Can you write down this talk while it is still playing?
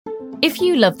If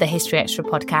you love the History Extra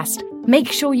podcast,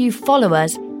 make sure you follow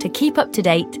us to keep up to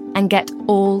date and get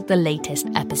all the latest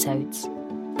episodes.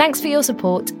 Thanks for your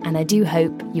support, and I do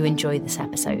hope you enjoy this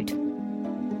episode.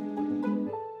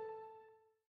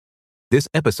 This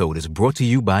episode is brought to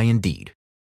you by Indeed.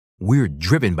 We're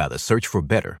driven by the search for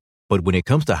better, but when it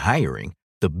comes to hiring,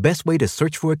 the best way to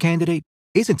search for a candidate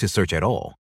isn't to search at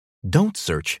all. Don't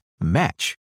search,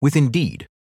 match with Indeed.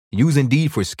 Use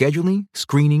Indeed for scheduling,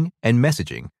 screening, and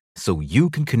messaging so you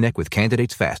can connect with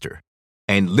candidates faster.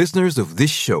 And listeners of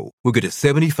this show will get a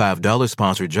 $75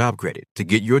 sponsored job credit to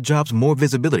get your jobs more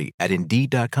visibility at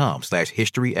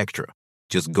Indeed.com/HistoryExtra.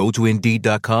 Just go to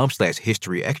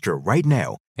Indeed.com/HistoryExtra right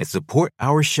now and support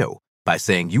our show by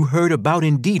saying you heard about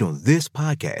Indeed on this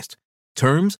podcast.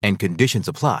 Terms and conditions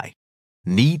apply.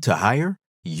 Need to hire?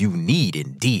 You need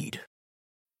Indeed.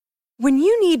 When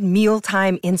you need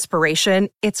mealtime inspiration,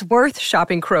 it's worth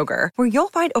shopping Kroger, where you'll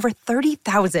find over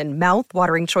 30,000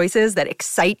 mouth-watering choices that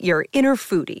excite your inner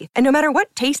foodie. And no matter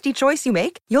what tasty choice you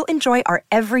make, you'll enjoy our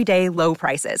everyday low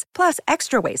prices, plus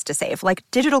extra ways to save, like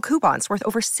digital coupons worth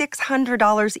over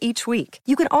 $600 each week.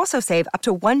 You can also save up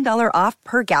to $1 off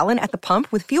per gallon at the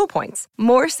pump with fuel points.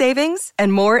 More savings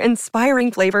and more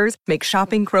inspiring flavors make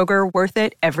shopping Kroger worth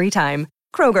it every time.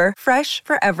 Kroger, fresh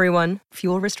for everyone.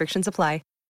 Fuel restrictions apply.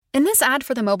 In this ad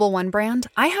for the Mobile One brand,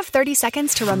 I have 30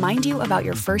 seconds to remind you about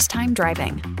your first time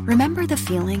driving. Remember the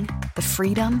feeling, the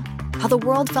freedom, how the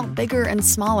world felt bigger and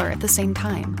smaller at the same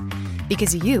time?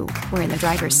 Because you were in the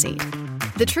driver's seat.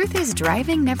 The truth is,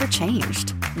 driving never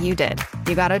changed. You did.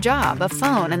 You got a job, a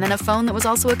phone, and then a phone that was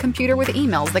also a computer with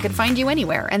emails that could find you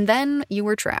anywhere, and then you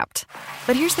were trapped.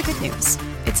 But here's the good news.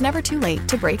 It's never too late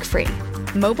to break free.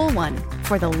 Mobile One,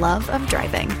 for the love of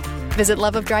driving. Visit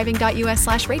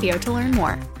loveofdriving.us/radio to learn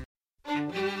more.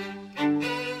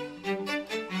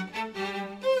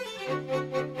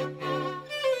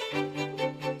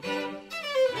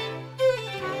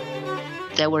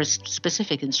 There were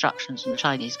specific instructions from the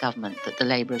Chinese government that the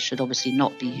labourers should obviously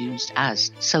not be used as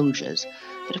soldiers.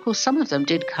 But of course, some of them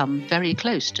did come very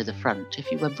close to the front.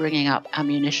 If you were bringing up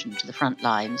ammunition to the front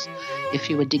lines, if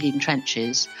you were digging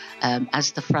trenches,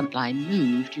 as the front line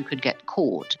moved, you could get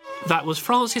caught. That was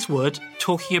Francis Wood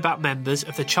talking about members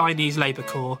of the Chinese Labour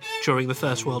Corps during the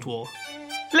First World War.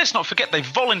 Let's not forget they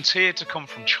volunteered to come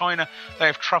from China. They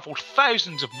have travelled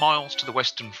thousands of miles to the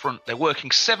Western Front. They're working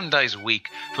 7 days a week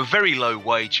for very low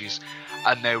wages,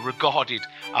 and they're regarded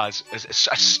as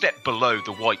a step below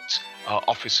the white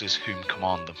officers whom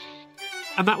command them.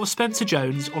 And that was Spencer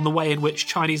Jones on the way in which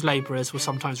Chinese labourers were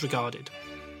sometimes regarded.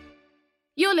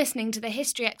 You're listening to the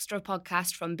History Extra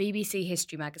podcast from BBC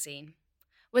History Magazine.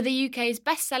 We're the UK's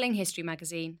best-selling history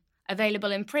magazine,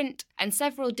 available in print and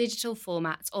several digital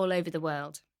formats all over the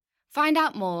world. Find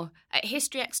out more at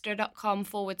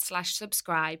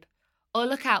historyextra.com/subscribe or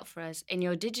look out for us in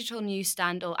your digital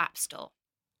newsstand or app store.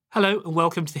 Hello and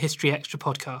welcome to the History Extra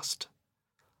podcast.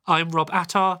 I'm Rob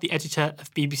Attar, the editor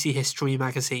of BBC History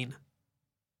Magazine.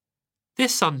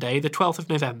 This Sunday, the 12th of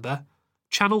November,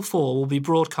 Channel 4 will be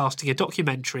broadcasting a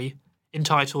documentary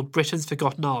entitled Britain's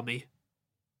Forgotten Army,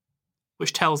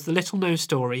 which tells the little-known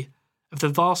story of the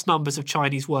vast numbers of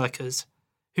Chinese workers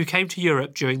who came to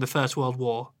Europe during the First World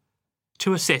War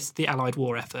to assist the Allied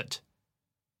war effort.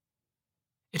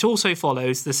 It also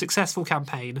follows the successful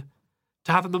campaign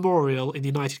to have a memorial in the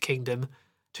United Kingdom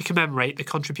to commemorate the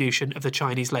contribution of the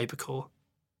Chinese Labour Corps.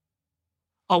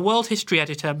 Our world history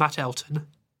editor, Matt Elton,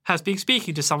 has been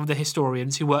speaking to some of the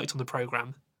historians who worked on the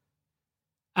programme.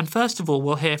 And first of all,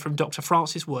 we'll hear from Dr.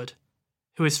 Francis Wood,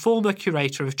 who is former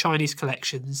curator of Chinese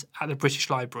collections at the British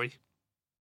Library.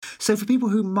 So for people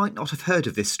who might not have heard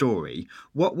of this story,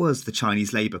 what was the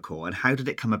Chinese Labour Corps and how did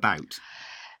it come about?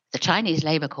 The Chinese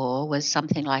Labour Corps was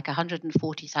something like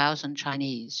 140,000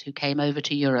 Chinese who came over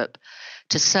to Europe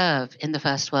to serve in the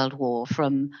First World War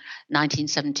from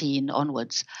 1917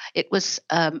 onwards. It was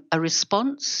a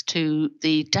response to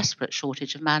the desperate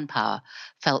shortage of manpower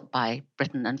felt by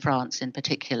Britain and France in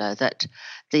particular, that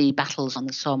the battles on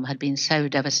the Somme had been so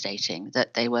devastating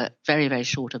that they were very, very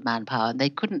short of manpower, and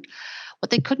what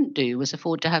they couldn't do was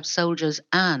afford to have soldiers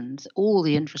and all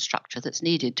the infrastructure that's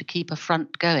needed to keep a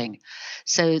front going.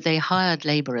 So they hired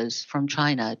labourers from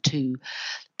China to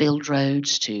build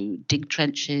roads, to dig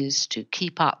trenches, to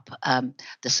keep up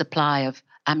the supply of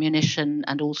ammunition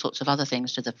and all sorts of other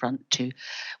things to the front.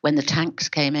 When the tanks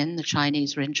came in, the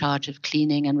Chinese were in charge of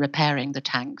cleaning and repairing the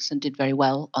tanks and did very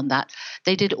well on that.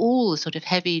 They did all the sort of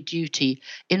heavy-duty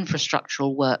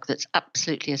infrastructural work that's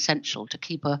absolutely essential to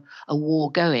keep a war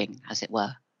going, as it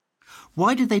were.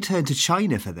 Why did they turn to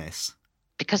China for this?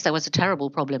 Because there was a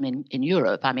terrible problem in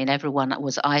Europe. I mean, everyone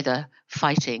was either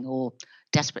fighting or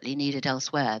desperately needed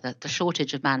elsewhere. The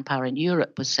shortage of manpower in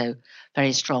Europe was so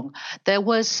very strong. There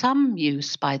was some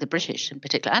use by the British in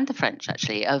particular, and the French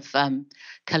actually, of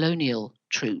colonial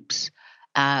troops,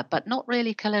 but not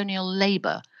really colonial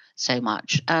labour so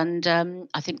much. And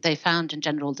I think they found in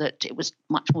general that it was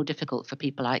much more difficult for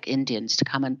people like Indians to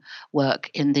come and work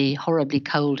in the horribly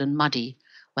cold and muddy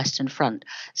Western Front.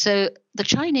 So the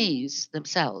Chinese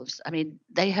themselves, I mean,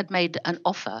 they had made an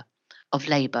offer of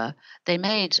labour. They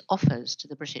made offers to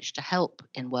the British to help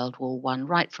in World War I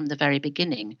right from the very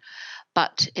beginning.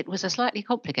 But it was a slightly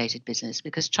complicated business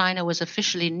because China was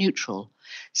officially neutral.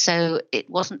 So it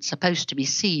wasn't supposed to be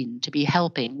seen to be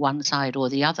helping one side or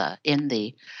the other in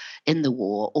the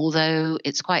war, although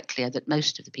it's quite clear that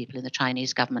most of the people in the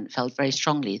Chinese government felt very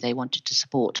strongly they wanted to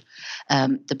support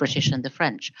the British and the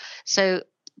French. So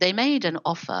they made an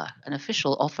offer, an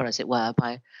official offer, as it were,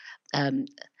 by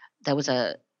there was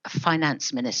a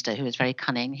finance minister who was very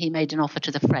cunning. He made an offer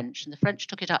to the French, and the French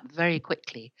took it up very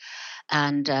quickly.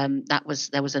 And there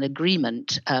was an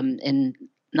agreement in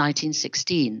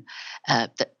 1916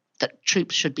 that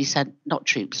troops should be sent, not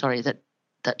troops, sorry, that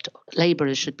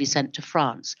labourers should be sent to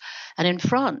France. And in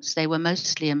France, they were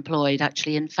mostly employed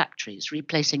actually in factories,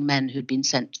 replacing men who'd been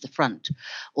sent to the front,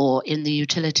 or in the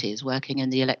utilities, working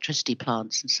in the electricity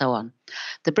plants and so on.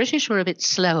 The British were a bit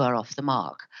slower off the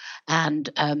mark and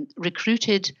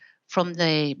recruited from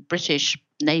the British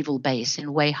naval base in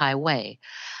Weihai Wei.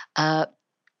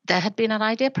 There had been an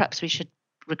idea perhaps we should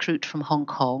recruit from Hong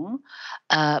Kong,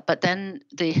 but then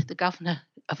the governor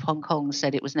of Hong Kong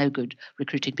said it was no good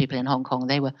recruiting people in Hong Kong.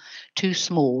 They were too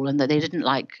small and that they didn't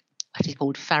like what he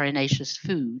called farinaceous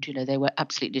food. You know, they were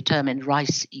absolutely determined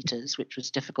rice eaters, which was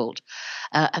difficult,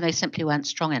 and they simply weren't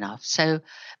strong enough. So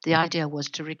the idea was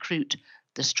to recruit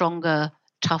the stronger,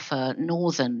 tougher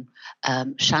northern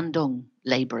Shandong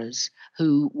labourers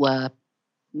who were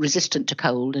resistant to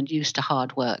cold and used to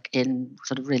hard work in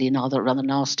sort of really rather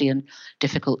nasty and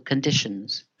difficult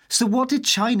conditions. So what did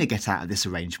China get out of this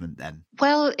arrangement then?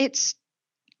 Well, it's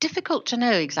difficult to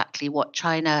know exactly what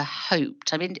China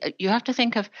hoped. I mean, you have to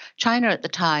think of China at the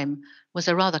time was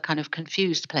a rather kind of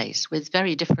confused place with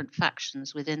very different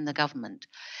factions within the government.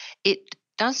 It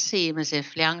does seem as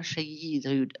if Liang Shiyi,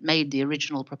 who made the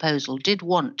original proposal, did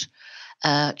want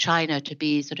China to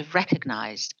be sort of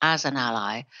recognized as an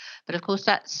ally. But of course,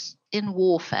 that's in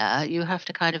warfare. You have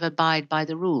to kind of abide by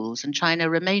the rules. And China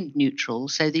remained neutral.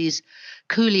 So these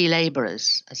coolie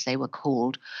laborers, as they were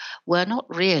called, were not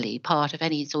really part of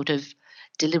any sort of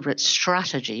deliberate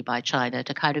strategy by China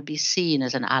to kind of be seen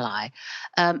as an ally.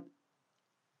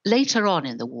 Later on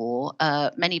in the war,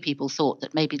 many people thought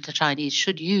that maybe the Chinese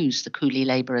should use the coolie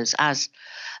laborers as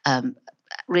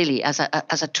really as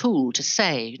a tool to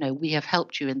say, you know, we have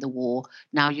helped you in the war.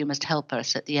 Now you must help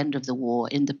us at the end of the war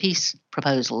in the peace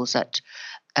proposals at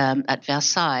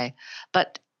Versailles.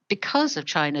 But because of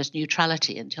China's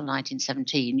neutrality until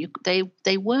 1917,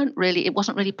 they weren't really. It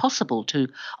wasn't really possible to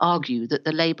argue that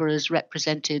the labourers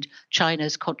represented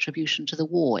China's contribution to the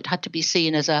war. It had to be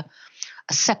seen as a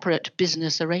separate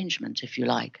business arrangement, if you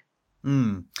like.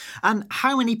 Mm. And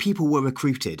how many people were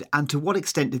recruited, and to what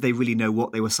extent did they really know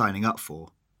what they were signing up for?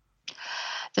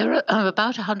 There are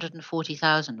about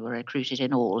 140,000 were recruited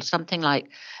in all, something like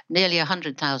nearly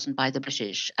 100,000 by the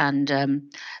British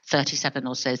and 37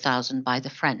 or so thousand by the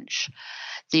French.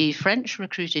 The French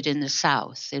recruited in the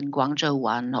south, in Guangzhou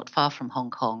Wan, not far from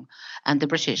Hong Kong, and the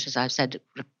British, as I've said,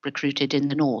 recruited in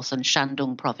the north and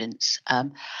Shandong province.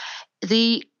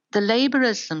 The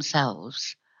labourers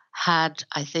themselves had,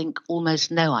 I think,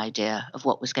 almost no idea of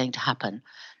what was going to happen.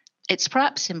 It's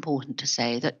perhaps important to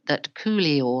say that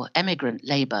coolie or emigrant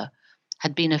labour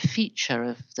had been a feature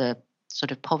of the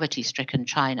sort of poverty-stricken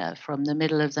China from the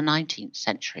middle of the 19th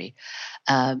century.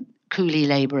 Coolie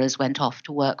labourers went off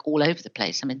to work all over the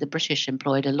place. I mean, the British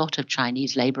employed a lot of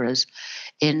Chinese labourers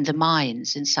in the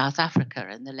mines in South Africa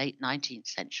in the late 19th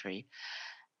century.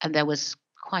 And there was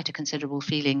quite a considerable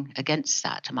feeling against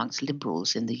that amongst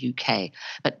liberals in the UK.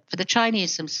 But for the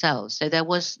Chinese themselves, so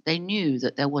they knew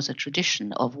that there was a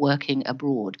tradition of working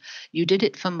abroad. You did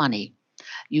it for money.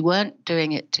 You weren't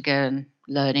doing it to go and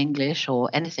learn English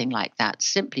or anything like that,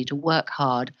 simply to work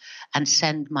hard and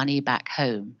send money back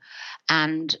home.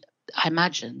 And I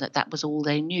imagine that was all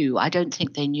they knew. I don't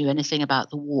think they knew anything about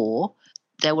the war.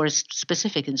 There were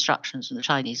specific instructions from the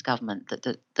Chinese government that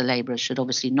the labourers should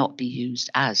obviously not be used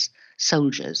as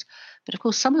soldiers, But of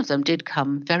course, some of them did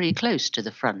come very close to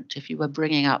the front. If you were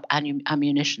bringing up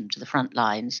ammunition to the front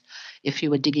lines, if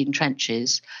you were digging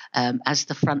trenches, as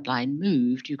the front line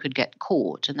moved, you could get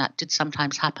caught. And that did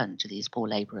sometimes happen to these poor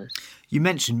labourers. You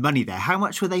mentioned money there. How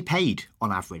much were they paid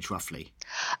on average, roughly?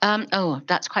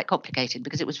 That's quite complicated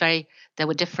because there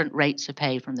were different rates of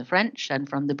pay from the French and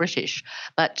from the British.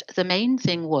 But the main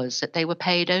thing was that they were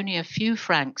paid only a few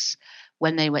francs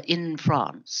when they were in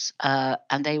France,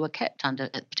 and they were kept under,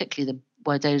 particularly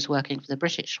those working for the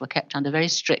British, were kept under very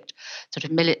strict sort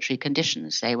of military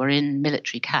conditions. They were in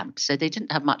military camps, so they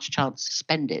didn't have much chance to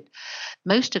spend it.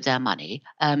 Most of their money,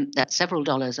 that several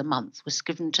dollars a month, was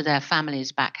given to their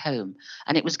families back home,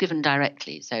 and it was given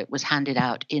directly. So it was handed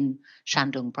out in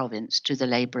Shandong province to the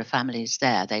labourer families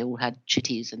there. They all had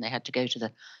chitties, and they had to go to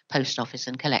the post office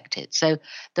and collect it. So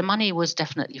the money was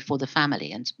definitely for the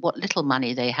family, and what little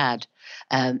money they had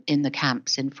in the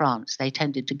camps in France, they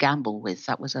tended to gamble with.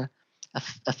 That was a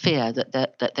fear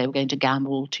that they were going to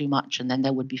gamble too much and then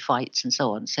there would be fights and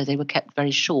so on. So they were kept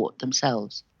very short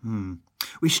themselves.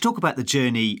 We should talk about the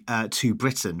journey to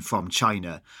Britain from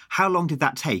China. How long did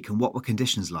that take and what were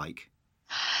conditions like?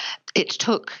 It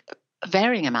took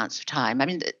varying amounts of time. I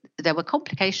mean, there were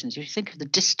complications. If you think of the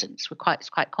distance, it's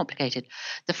quite complicated.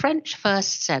 The French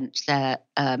first sent their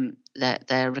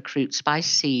recruits by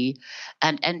sea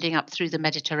and ending up through the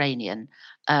Mediterranean,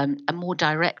 a more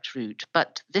direct route.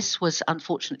 But this was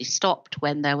unfortunately stopped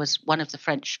when there was one of the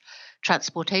French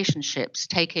transportation ships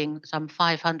taking some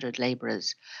 500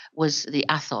 labourers, the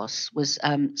Athos, was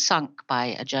sunk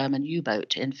by a German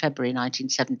U-boat in February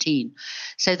 1917.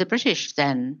 So the British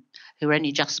then, who were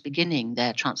only just beginning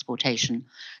their transportation,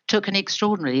 took an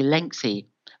extraordinarily lengthy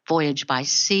voyage by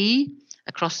sea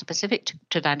across the Pacific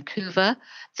to Vancouver.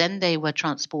 Then they were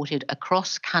transported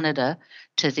across Canada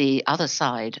to the other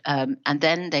side, and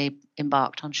then they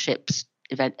embarked on ships,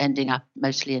 ending up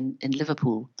mostly in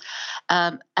Liverpool.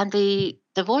 And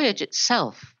the voyage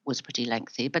itself was pretty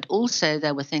lengthy, but also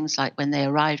there were things like when they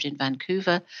arrived in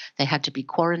Vancouver, they had to be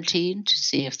quarantined to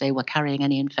see if they were carrying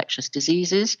any infectious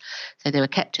diseases. So they were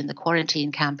kept in the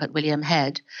quarantine camp at William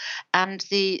Head. And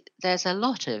there's a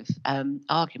lot of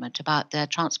argument about their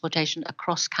transportation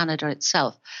across Canada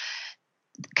itself.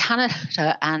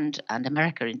 Canada and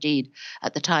America, indeed,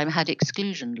 at the time had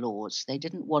exclusion laws. They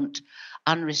didn't want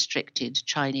unrestricted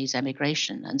Chinese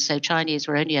emigration. And so Chinese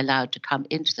were only allowed to come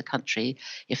into the country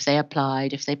if they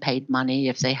applied, if they paid money,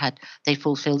 if they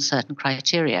fulfilled certain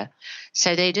criteria.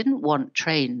 So they didn't want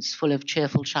trains full of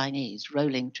cheerful Chinese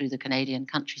rolling through the Canadian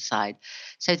countryside.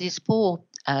 So these poor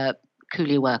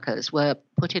coolie workers were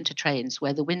put into trains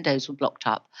where the windows were blocked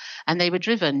up, and they were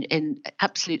driven in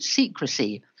absolute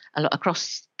secrecy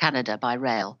across Canada by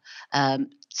rail,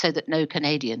 so that no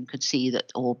Canadian could see that,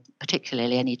 or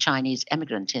particularly any Chinese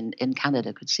emigrant in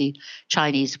Canada could see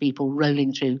Chinese people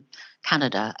rolling through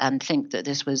Canada and think that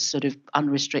this was sort of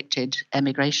unrestricted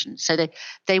emigration. So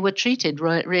they were treated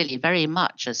really very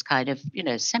much as kind of,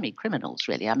 semi-criminals,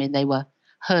 really. I mean, they were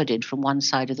herded from one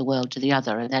side of the world to the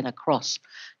other and then across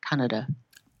Canada.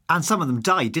 And some of them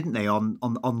died, didn't they, on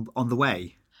the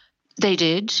way? They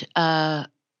did.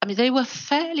 They were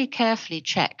fairly carefully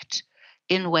checked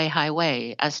in Weihai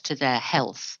Wei as to their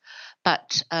health,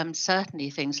 but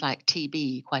certainly things like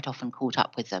TB quite often caught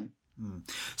up with them.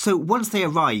 So once they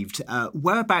arrived,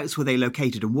 whereabouts were they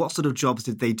located and what sort of jobs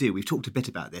did they do? We've talked a bit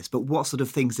about this, but what sort of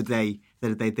things did they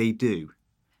do?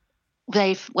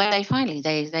 They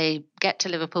get to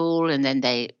Liverpool and then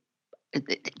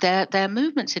their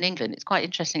movements in England, it's quite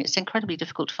interesting. It's incredibly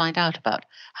difficult to find out about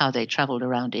how they travelled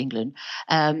around England,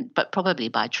 but probably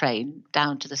by train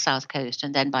down to the south coast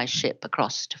and then by ship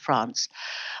across to France.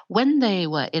 When they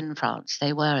were in France,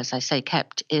 they were, as I say,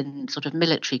 kept in sort of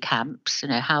military camps,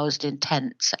 housed in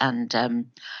tents and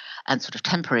sort of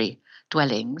temporary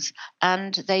dwellings,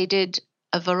 and they did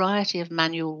a variety of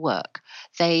manual work.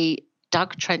 They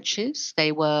dug trenches.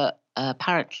 They were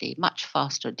apparently much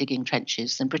faster at digging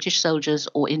trenches than British soldiers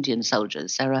or Indian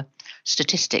soldiers. There are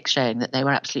statistics showing that they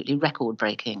were absolutely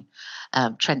record-breaking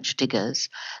trench diggers.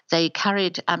 They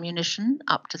carried ammunition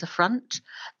up to the front.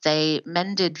 They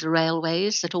mended the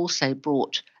railways that also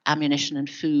brought ammunition and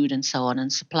food and so on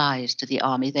and supplies to the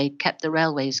army. They kept the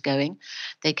railways going.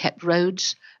 They kept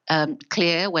roads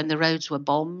clear when the roads were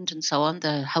bombed and so on.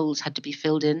 The holes had to be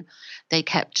filled in. They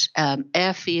kept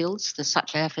airfields,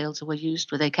 such airfields were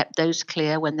used, where they kept those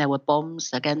clear when there were bombs.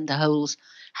 Again, the holes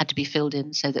had to be filled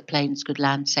in so that planes could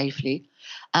land safely.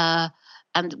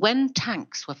 And when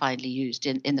tanks were finally used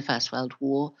in the First World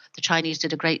War, the Chinese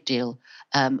did a great deal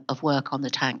of work on the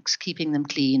tanks, keeping them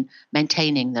clean,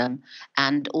 maintaining them,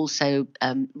 and also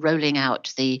rolling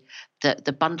out the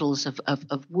bundles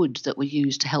of wood that were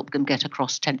used to help them get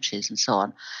across trenches and so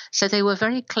on. So they were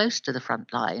very close to the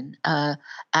front line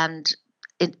and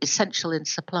essential in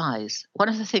supplies. One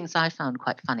of the things I found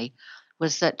quite funny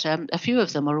was that a few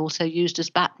of them were also used as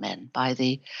batmen by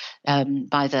the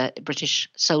British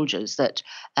soldiers. That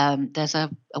there's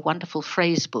a wonderful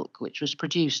phrase book which was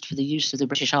produced for the use of the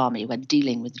British Army when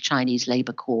dealing with the Chinese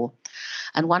Labour Corps,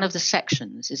 and one of the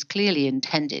sections is clearly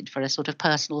intended for a sort of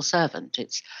personal servant.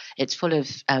 It's full of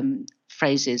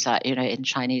phrases like, in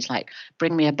Chinese, like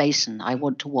 "bring me a basin, I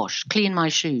want to wash," "clean my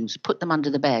shoes," "put them under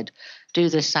the bed," "do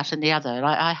this, that, and the other." And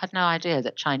I had no idea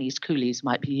that Chinese coolies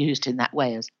might be used in that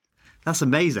way. That's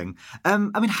amazing. I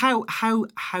mean,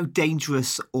 how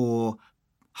dangerous or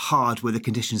hard were the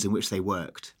conditions in which they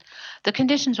worked? The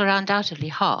conditions were undoubtedly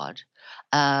hard.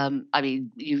 I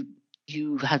mean,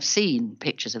 you have seen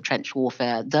pictures of trench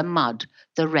warfare, the mud,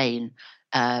 the rain,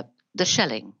 the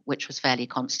shelling, which was fairly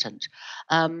constant.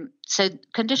 So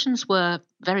conditions were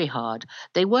very hard.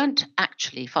 They weren't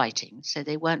actually fighting, so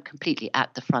they weren't completely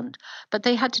at the front, but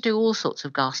they had to do all sorts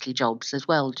of ghastly jobs as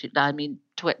well.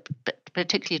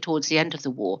 Particularly towards the end of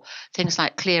the war, things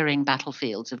like clearing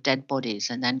battlefields of dead bodies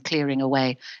and then clearing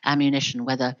away ammunition,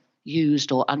 whether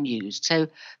used or unused. So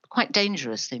quite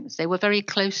dangerous things. They were very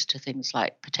close to things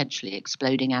like potentially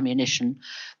exploding ammunition.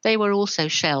 They were also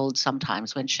shelled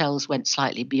sometimes when shells went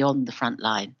slightly beyond the front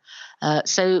line.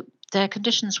 So their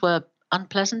conditions were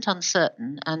unpleasant,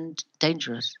 uncertain, and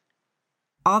dangerous.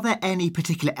 Are there any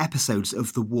particular episodes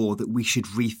of the war that we should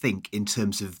rethink in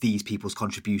terms of these people's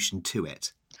contribution to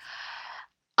it?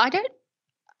 I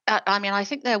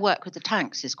think their work with the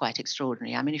tanks is quite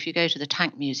extraordinary. I mean, if you go to the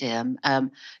Tank Museum,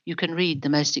 you can read the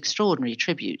most extraordinary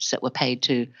tributes that were paid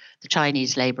to the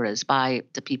Chinese labourers by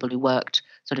the people who worked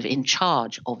sort of in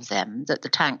charge of them, that the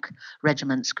tank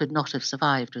regiments could not have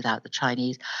survived without the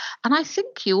Chinese. And I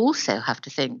think you also have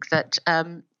to think that,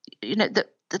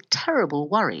 the terrible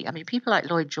worry. I mean, people like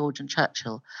Lloyd George and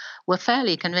Churchill were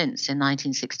fairly convinced in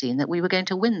 1916 that we were going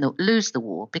to lose the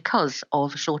war because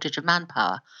of a shortage of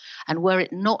manpower. And were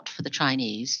it not for the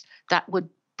Chinese, that would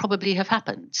probably have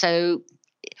happened. So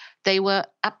they were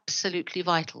absolutely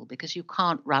vital, because you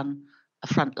can't run a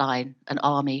front line, an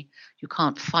army. You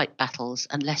can't fight battles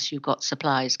unless you've got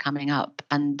supplies coming up.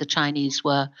 And the Chinese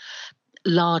were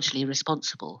largely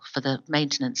responsible for the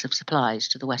maintenance of supplies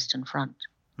to the Western Front.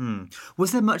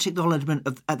 Was there much acknowledgement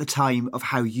at the time of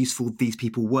how useful these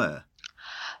people were?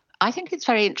 I think it's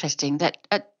very interesting that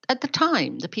at the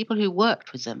time, the people who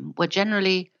worked with them were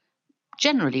generally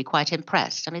quite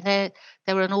impressed. I mean, there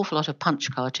were an awful lot of Punch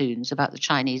cartoons about the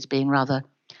Chinese being rather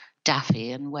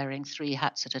daffy and wearing 3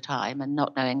 hats at a time and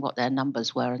not knowing what their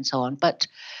numbers were and so on. But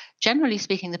generally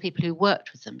speaking, the people who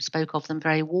worked with them spoke of them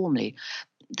very warmly.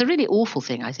 The really awful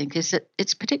thing, I think, is that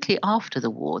it's particularly after the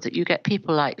war that you get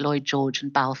people like Lloyd George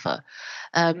and Balfour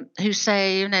who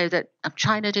say, that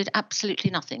China did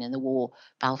absolutely nothing in the war.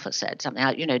 Balfour said something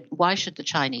like, why should the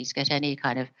Chinese get any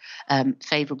kind of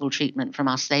favourable treatment from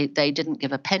us? They didn't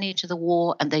give a penny to the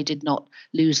war and they did not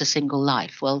lose a single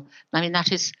life. Well, I mean,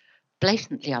 that is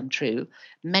blatantly untrue.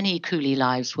 Many coolie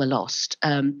lives were lost,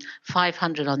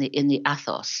 500 in the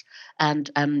Athos,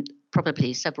 and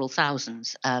probably several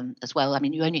thousands as well. I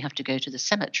mean, you only have to go to the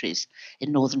cemeteries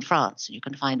in northern France and you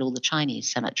can find all the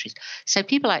Chinese cemeteries. So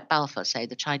people like Balfour say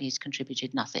the Chinese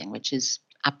contributed nothing, which is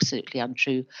absolutely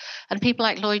untrue. And people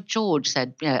like Lloyd George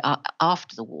said,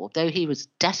 after the war, though he was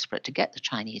desperate to get the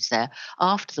Chinese there,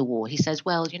 after the war, he says,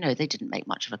 well, they didn't make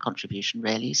much of a contribution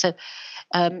really. So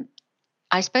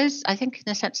I think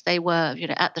in a sense they were,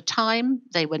 at the time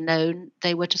they were known,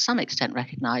 they were to some extent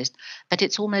recognised, but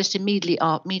it's almost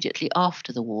immediately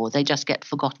after the war, they just get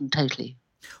forgotten totally.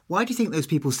 Why do you think those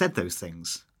people said those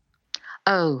things?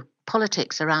 Oh,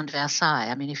 politics around Versailles.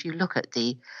 I mean, if you look at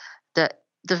the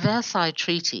Versailles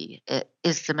Treaty, it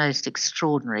is the most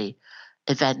extraordinary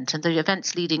event, and the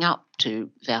events leading up to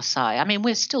Versailles. I mean,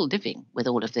 we're still living with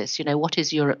all of this. What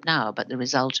is Europe now but the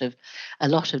result of a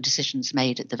lot of decisions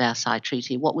made at the Versailles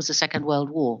Treaty? What was the Second World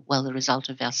War? Well, the result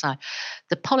of Versailles.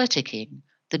 The politicking,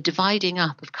 the dividing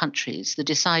up of countries, the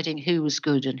deciding who was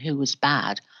good and who was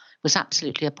bad was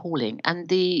absolutely appalling. And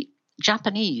the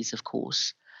Japanese, of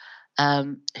course,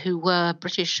 who were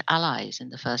British allies in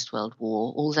the First World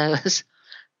War, although as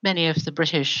many of the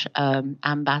British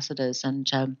ambassadors and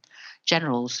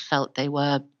generals felt they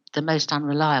were the most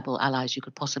unreliable allies you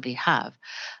could possibly have.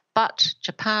 But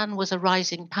Japan was a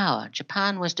rising power.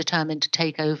 Japan was determined to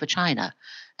take over China.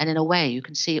 And in a way, you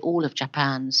can see all of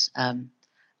Japan's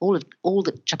all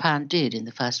that Japan did in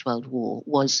the First World War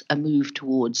was a move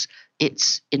towards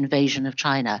its invasion of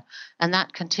China. And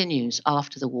that continues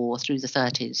after the war through the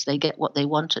 30s. They get what they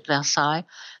want at Versailles.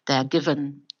 They're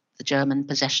given the German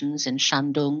possessions in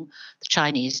Shandong. The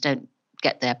Chinese don't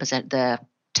get their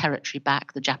territory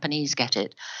back. The Japanese get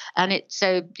it. And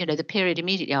the period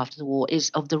immediately after the war is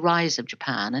of the rise of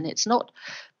Japan. And it's not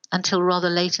until rather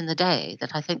late in the day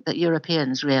that I think that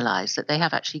Europeans realize that they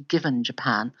have actually given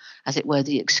Japan, as it were,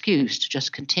 the excuse to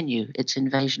just continue its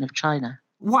invasion of China.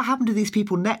 What happened to these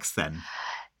people next then?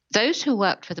 Those who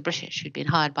worked for the British, who'd been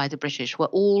hired by the British, were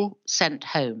all sent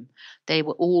home. They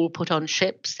were all put on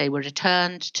ships. They were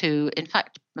returned to, in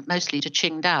fact, mostly to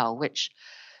Qingdao, which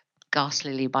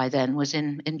ghastlyly by then was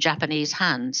in Japanese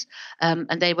hands.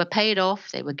 And they were paid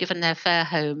off. They were given their fare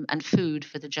home and food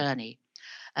for the journey.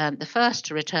 The first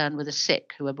to return were the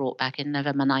sick, who were brought back in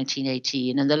November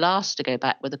 1918, and the last to go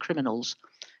back were the criminals,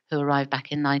 who arrived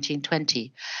back in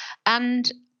 1920.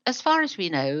 And as far as we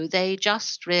know, they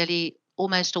just really,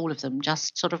 almost all of them,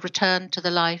 just sort of returned to the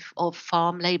life of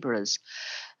farm labourers.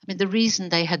 I mean, the reason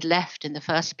they had left in the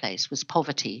first place was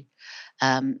poverty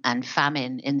and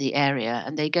famine in the area,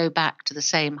 and they go back to the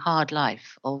same hard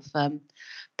life of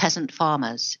peasant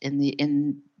farmers in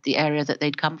the area that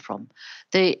they'd come from.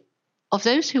 Of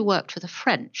those who worked for the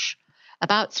French,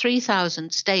 about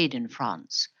 3,000 stayed in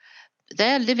France.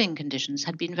 Their living conditions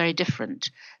had been very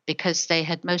different because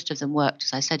most of them worked,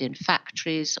 as I said, in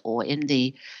factories or in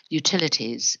the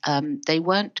utilities. They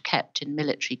weren't kept in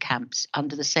military camps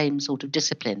under the same sort of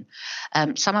discipline.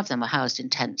 Some of them were housed in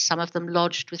tents, some of them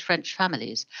lodged with French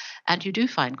families. And you do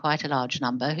find quite a large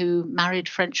number who married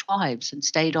French wives and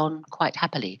stayed on quite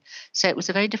happily. So it was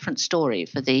a very different story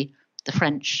for the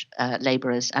French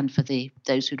labourers and for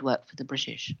those who'd worked for the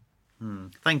British.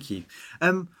 Thank you.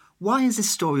 Why has this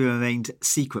story remained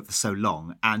secret for so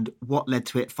long, and what led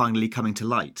to it finally coming to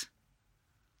light?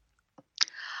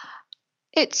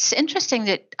 It's interesting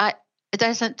that there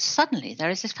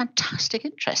is this fantastic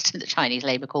interest in the Chinese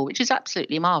Labour Corps, which is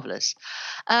absolutely marvellous.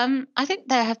 I think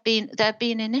there have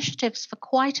been initiatives for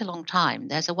quite a long time.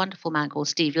 There's a wonderful man called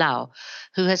Steve Lau,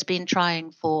 who has been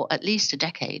trying for at least a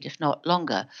decade, if not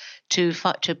longer, to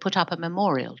put up a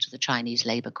memorial to the Chinese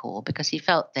Labour Corps, because he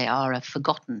felt they are a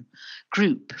forgotten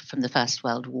group from the First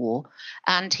World War,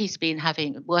 and he's been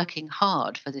working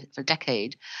hard for a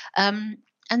decade. And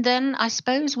then I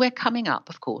suppose we're coming up,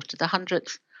 of course, to the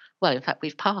 100th. Well, in fact,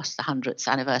 we've passed the 100th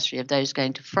anniversary of those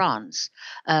going to France,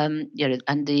 and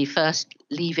the first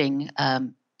leaving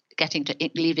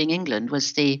England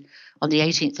was on the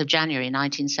 18th of January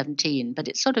 1917. But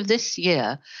it's sort of this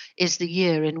year is the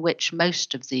year in which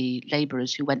most of the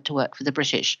labourers who went to work for the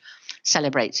British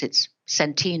celebrates its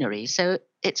centenary. So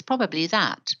it's probably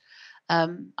that. I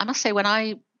must say, when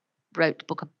I wrote the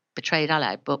book, A Betrayed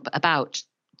Ally, book about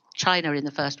China in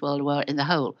the First World War on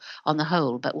the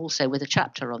whole, but also with a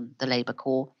chapter on the Labour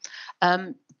Corps,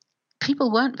 people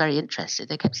weren't very interested.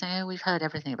 They kept saying, we've heard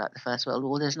everything about the First World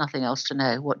War. There's nothing else to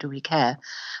know. What do we care?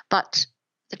 But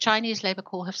the Chinese Labour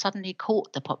Corps have suddenly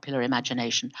caught the popular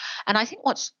imagination. And I think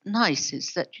what's nice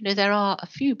is that, there are a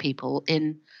few people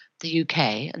in the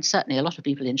UK, and certainly a lot of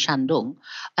people in Shandong,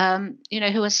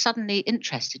 who are suddenly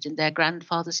interested in their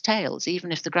grandfather's tales,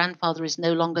 even if the grandfather is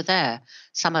no longer there.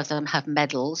 Some of them have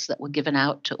medals that were given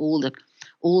out to all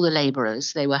the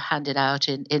labourers. They were handed out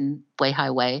in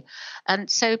Weihai Wei. And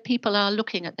so people are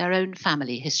looking at their own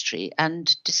family history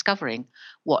and discovering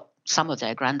what some of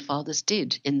their grandfathers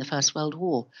did in the First World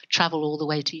War, travel all the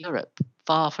way to Europe,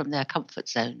 far from their comfort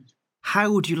zone.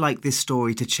 How would you like this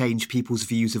story to change people's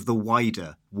views of the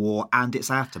wider war and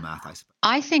its aftermath, I suppose?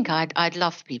 I think I'd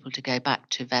love people to go back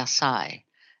to Versailles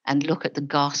and look at the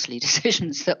ghastly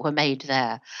decisions that were made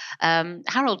there.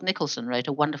 Harold Nicolson wrote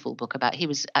a wonderful book he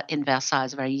was in Versailles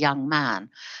as a very young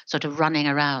man, sort of running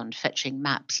around fetching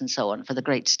maps and so on for the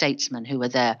great statesmen who were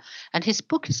there. And his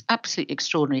book is absolutely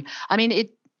extraordinary. I mean,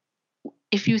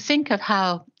 if you think of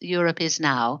how Europe is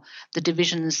now, the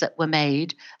divisions that were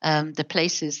made, the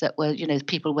places that were,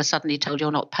 people were suddenly told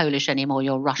you're not Polish anymore,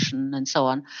 you're Russian and so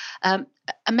on.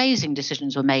 Amazing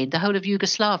decisions were made. The whole of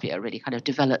Yugoslavia really kind of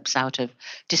develops out of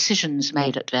decisions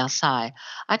made at Versailles.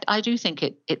 I do think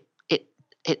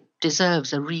it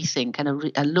deserves a rethink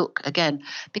and a look again,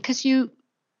 because you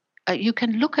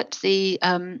can look at the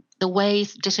way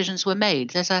decisions were made.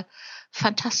 There's a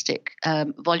fantastic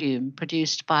volume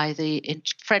produced by the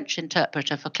French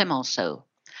interpreter for Clemenceau,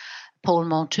 Paul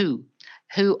Montou,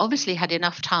 who obviously had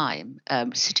enough time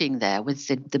sitting there with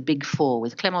the big four,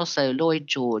 with Clemenceau, Lloyd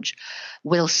George,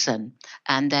 Wilson,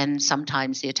 and then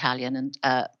sometimes the Italian and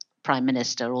Prime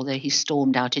Minister, although he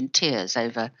stormed out in tears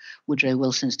over Woodrow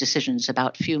Wilson's decisions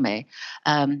about Fiume.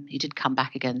 He did come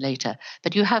back again later.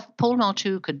 But you have Paul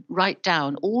Martout could write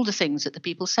down all the things that the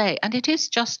people say. And it is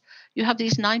just, you have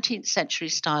these 19th century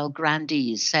style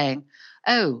grandees saying,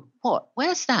 oh, what?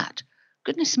 Where's that?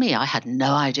 Goodness me, I had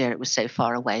no idea it was so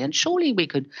far away. And surely we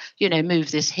could, move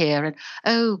this here. And,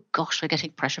 oh, gosh, we're getting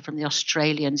pressure from the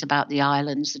Australians about the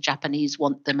islands. The Japanese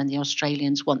want them and the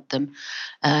Australians want them.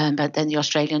 But then the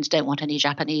Australians don't want any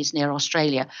Japanese near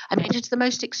Australia. I mean, it's the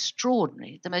most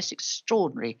extraordinary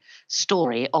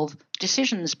story of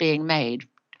decisions being made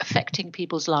affecting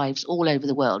people's lives all over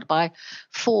the world by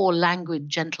 4 languid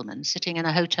gentlemen sitting in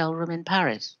a hotel room in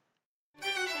Paris.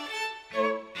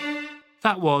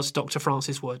 That was Dr.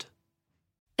 Frances Wood.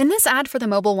 In this ad for the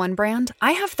Mobil 1 brand,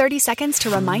 I have 30 seconds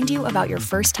to remind you about your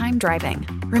first time driving.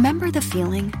 Remember the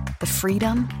feeling, the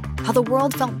freedom, how the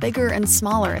world felt bigger and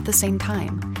smaller at the same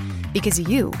time? Because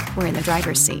you were in the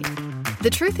driver's seat.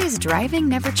 The truth is, driving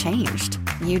never changed.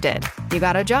 You did. You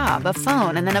got a job, a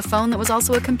phone, and then a phone that was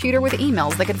also a computer with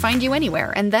emails that could find you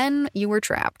anywhere, and then you were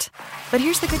trapped. But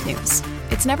here's the good news.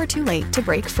 It's never too late to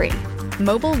break free.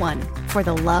 Mobil 1, for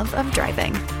the love of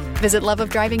driving. Visit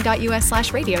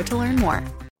loveofdriving.us/radio to learn more.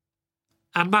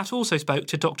 And Matt also spoke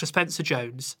to Dr. Spencer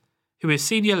Jones, who is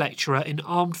Senior Lecturer in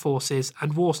Armed Forces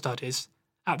and War Studies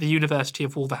at the University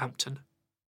of Wolverhampton.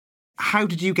 How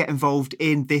did you get involved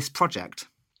in this project?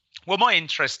 Well, my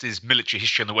interest is military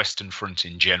history on the Western Front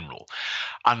in general,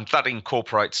 and that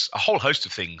incorporates a whole host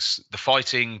of things, the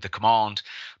fighting, the command,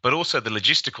 but also the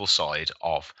logistical side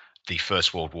of the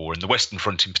First World War and the Western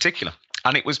Front in particular.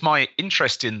 And it was my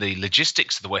interest in the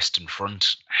logistics of the Western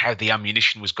Front, how the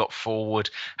ammunition was got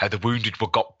forward, how the wounded were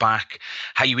got back,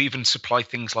 how you even supply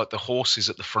things like the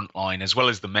horses at the front line, as well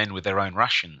as the men with their own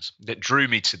rations, that drew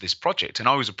me to this project. And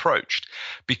I was approached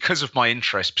because of my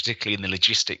interest, particularly in the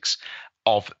logistics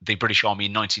of the British Army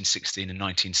in 1916 and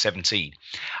 1917.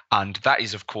 And that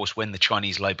is, of course, when the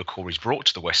Chinese Labour Corps is brought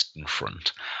to the Western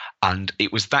Front. And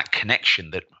it was that connection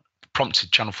that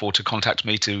prompted Channel 4 to contact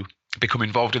me to become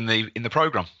involved in the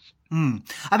programme.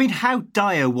 I mean, how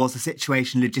dire was the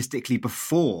situation logistically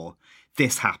before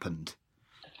this happened?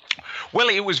 Well,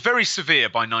 it was very severe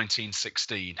by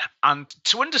 1916. And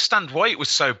to understand why it was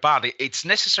so bad, it's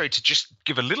necessary to just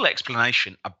give a little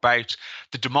explanation about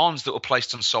the demands that were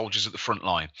placed on soldiers at the front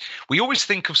line. We always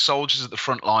think of soldiers at the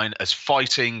front line as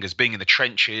fighting, as being in the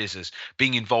trenches, as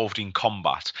being involved in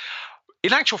combat.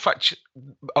 In actual fact,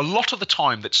 a lot of the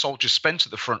time that soldiers spent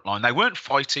at the front line, they weren't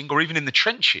fighting or even in the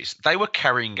trenches. They were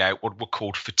carrying out what were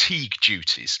called fatigue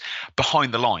duties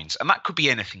behind the lines. And that could be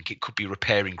anything. It could be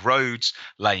repairing roads,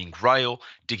 laying rail,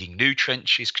 digging new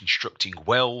trenches, constructing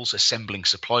wells, assembling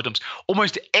supply dumps.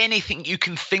 Almost anything you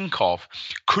can think of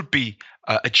could be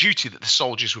a duty that the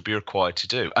soldiers would be required to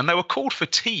do. And they were called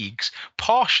fatigues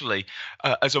partially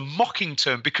as a mocking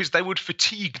term because they would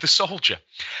fatigue the soldier.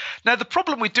 Now, the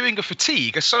problem with doing a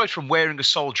fatigue, aside from wearing a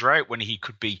soldier out when he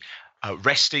could be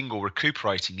resting or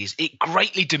recuperating, is it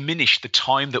greatly diminished the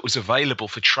time that was available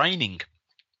for training.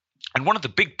 And one of the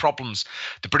big problems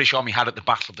the British Army had at the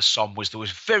Battle of the Somme was there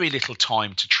was very little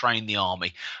time to train the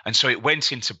army. And so it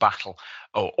went into battle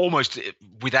almost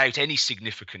without any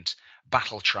significant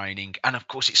battle training. And of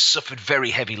course, it suffered very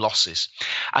heavy losses.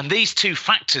 And these two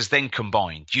factors then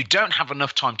combined. You don't have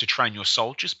enough time to train your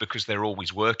soldiers because they're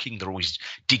always working. They're always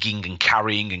digging and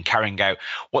carrying out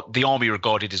what the army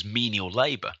regarded as menial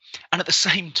labor. And at the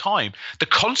same time, the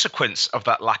consequence of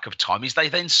that lack of time is they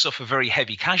then suffer very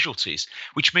heavy casualties,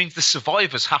 which means the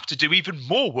survivors have to do even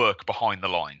more work behind the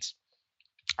lines.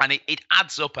 And it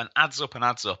adds up and adds up and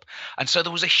adds up. And so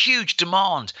there was a huge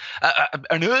demand,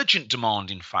 an urgent demand,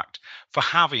 in fact, for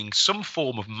having some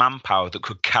form of manpower that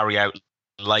could carry out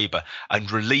labour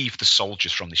and relieve the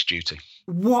soldiers from this duty.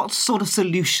 What sort of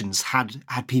solutions had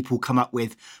people come up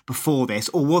with before this,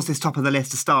 or was this top of the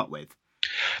list to start with?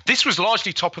 This was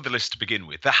largely top of the list to begin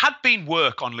with. There had been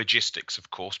work on logistics, of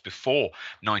course, before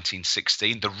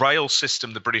 1916. The rail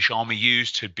system the British Army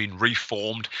used had been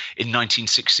reformed in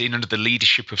 1916 under the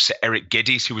leadership of Sir Eric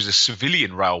Geddes, who was a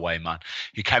civilian railwayman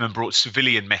who came and brought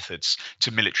civilian methods to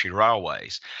military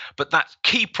railways. But that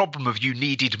key problem of you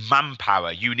needed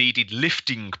manpower, you needed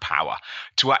lifting power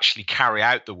to actually carry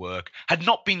out the work had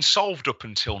not been solved up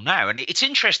until now. And it's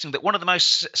interesting that one of the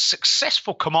most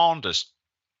successful commanders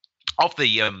of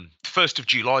the 1st of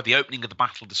July, the opening of the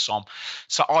Battle of the Somme,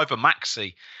 Sir Ivor Maxse,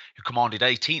 who commanded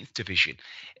 18th Division,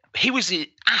 he was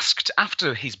asked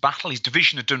after his battle, his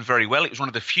division had done very well. It was one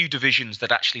of the few divisions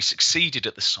that actually succeeded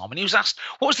at the Somme. And he was asked,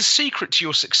 what was the secret to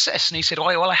your success? And he said,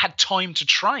 well, I had time to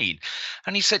train.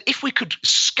 And he said, if we could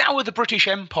scour the British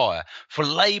Empire for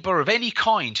labour of any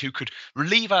kind who could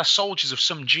relieve our soldiers of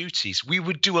some duties, we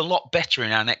would do a lot better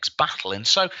in our next battle. And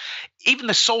so even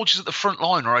the soldiers at the front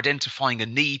line are identifying a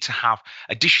need to have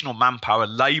additional manpower,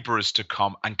 labourers to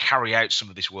come and carry out some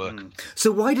of this work.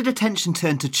 So why did attention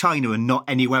turn to China and not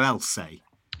anywhere else, say?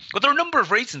 Well, there are a number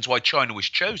of reasons why China was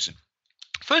chosen.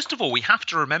 First of all, we have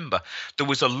to remember there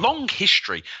was a long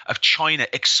history of China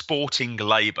exporting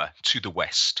labour to the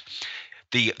West.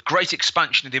 The great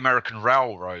expansion of the American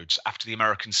railroads after the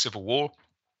American Civil War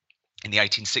in the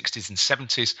 1860s and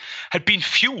 70s had been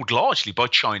fueled largely by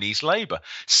Chinese labour.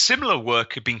 Similar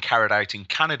work had been carried out in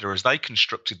Canada as they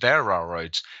constructed their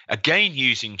railroads, again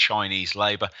using Chinese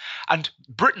labour. And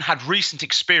Britain had recent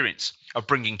experience of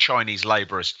bringing Chinese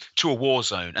labourers to a war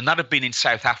zone, and that had been in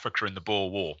South Africa in the Boer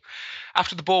War.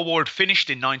 After the Boer War had finished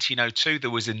in 1902,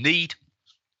 there was a need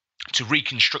to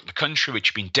reconstruct the country, which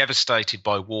had been devastated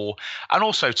by war, and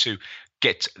also to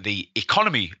get the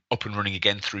economy up and running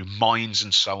again through mines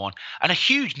and so on. And a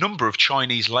huge number of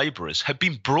Chinese labourers had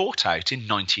been brought out in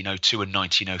 1902 and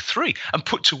 1903 and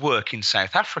put to work in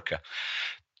South Africa.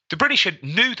 The British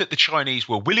knew that the Chinese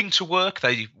were willing to work.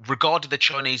 They regarded the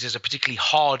Chinese as a particularly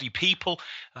hardy people,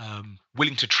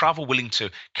 willing to travel, willing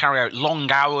to carry out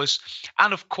long hours.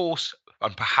 And of course,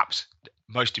 and perhaps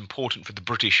most important for the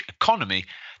British economy,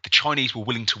 the Chinese were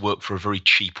willing to work for a very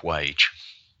cheap wage.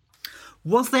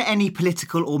 Was there any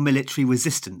political or military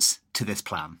resistance to this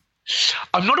plan?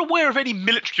 I'm not aware of any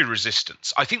military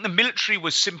resistance. I think the military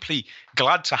was simply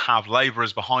glad to have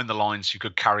labourers behind the lines who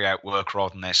could carry out work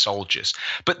rather than their soldiers.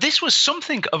 But this was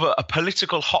something of a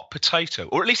political hot potato,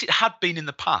 or at least it had been in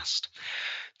the past.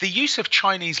 The use of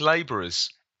Chinese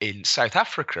labourers in South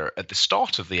Africa at the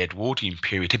start of the Edwardian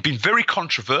period had been very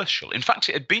controversial. In fact,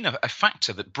 it had been a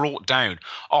factor that brought down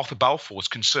Arthur Balfour's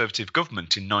Conservative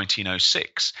government in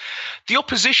 1906. The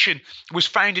opposition was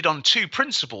founded on two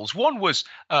principles. One was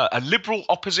a liberal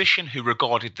opposition who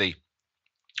regarded the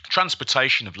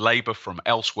transportation of labour from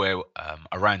elsewhere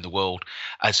around the world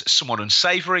as somewhat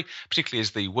unsavoury, particularly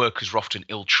as the workers were often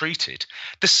ill-treated.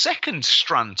 The second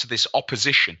strand to this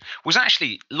opposition was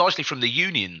actually largely from the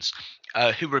unions,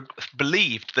 who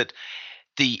believed that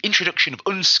the introduction of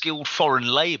unskilled foreign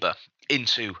labour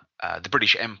into the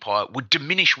British Empire would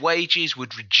diminish wages,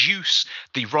 would reduce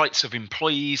the rights of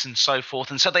employees and so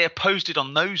forth. And so they opposed it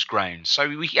on those grounds. So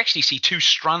we actually see two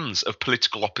strands of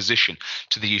political opposition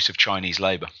to the use of Chinese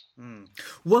labour.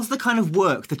 Was the kind of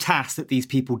work, the task that these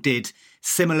people did,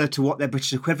 similar to what their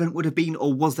British equivalent would have been,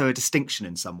 or was there a distinction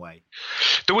in some way?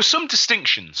 There were some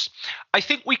distinctions. I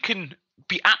think we can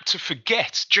be apt to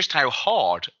forget just how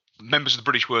hard members of the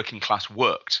British working class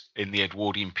worked in the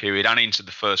Edwardian period and into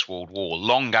the First World War.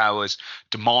 Long hours,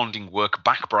 demanding work,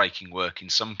 back-breaking work in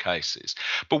some cases.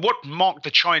 But what marked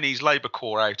the Chinese Labour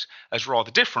Corps out as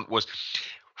rather different was,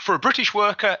 for a British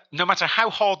worker, no matter how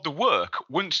hard the work,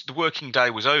 once the working day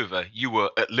was over, you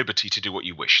were at liberty to do what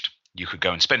you wished. You could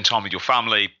go and spend time with your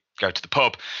family, go to the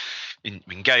pub,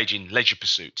 engage in leisure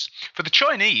pursuits. For the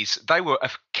Chinese, they were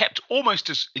kept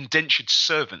almost as indentured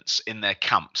servants in their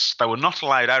camps. They were not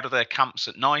allowed out of their camps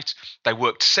at night. They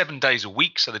worked 7 days a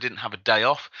week, so they didn't have a day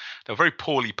off. They were very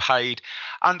poorly paid.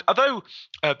 And although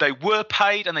they were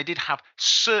paid and they did have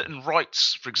certain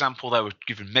rights, for example, they were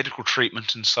given medical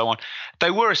treatment and so on,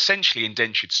 they were essentially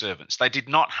indentured servants. They did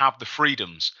not have the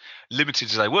freedoms,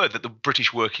 limited as they were, that the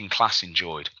British working class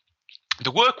enjoyed. The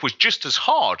work was just as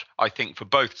hard, I think, for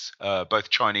both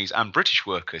Chinese and British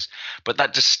workers. But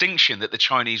that distinction that the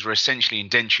Chinese were essentially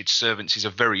indentured servants is a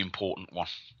very important one.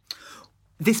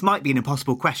 This might be an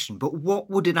impossible question, but what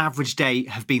would an average day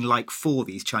have been like for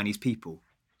these Chinese people?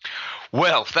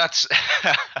 Well, that's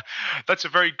a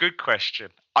very good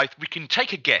question. We can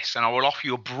take a guess, and I will offer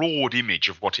you a broad image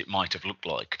of what it might have looked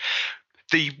like.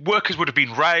 The workers would have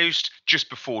been roused just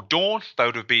before dawn. They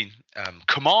would have been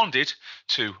commanded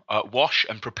to wash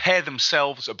and prepare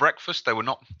themselves a breakfast. They were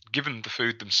not given the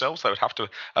food themselves. They would have to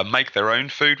make their own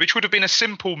food, which would have been a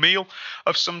simple meal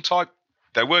of some type.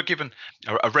 They were given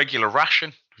a regular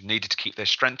ration, needed to keep their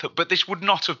strength up, but this would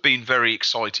not have been very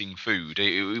exciting food.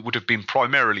 It would have been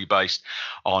primarily based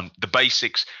on the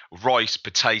basics: rice,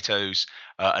 potatoes,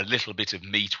 a little bit of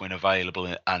meat when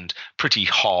available, and pretty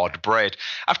hard bread.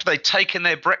 After they'd taken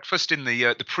their breakfast in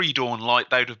the pre-dawn light,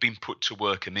 they would have been put to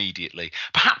work immediately.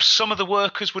 Perhaps some of the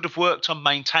workers would have worked on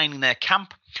maintaining their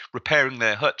camp. repairing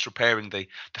their huts, repairing the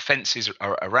fences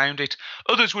around it.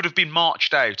 Others would have been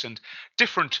marched out, and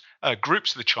different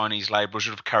groups of the Chinese labourers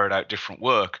would have carried out different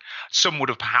work. Some would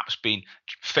have perhaps been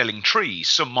felling trees.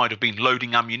 Some might have been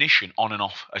loading ammunition on and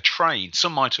off a train.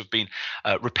 Some might have been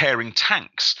repairing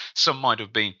tanks. Some might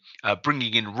have been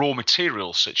bringing in raw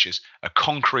materials such as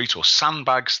concrete or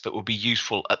sandbags that would be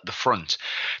useful at the front.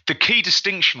 The key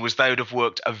distinction was they would have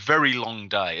worked a very long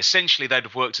day. Essentially, they'd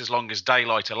have worked as long as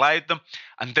daylight allowed them,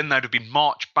 and then they'd have been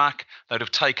marched back. They'd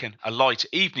have taken a light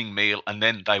evening meal, and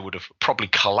then they would have probably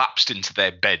collapsed into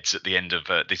their beds at the end of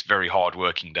this very hard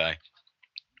working day.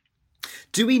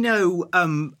 Do we know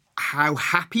how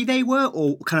happy they were,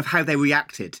 or kind of how they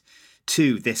reacted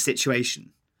to this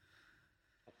situation?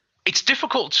 It's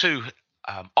difficult to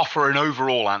offer an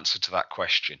overall answer to that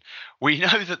question. We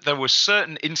know that there were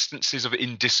certain instances of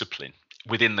indiscipline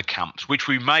within the camps, which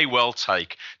we may well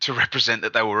take to represent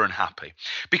that they were unhappy.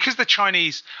 Because the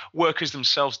Chinese workers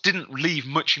themselves didn't leave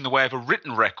much in the way of a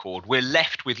written record, we're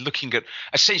left with looking at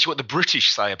essentially what the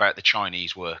British say about the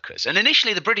Chinese workers. And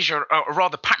initially the British are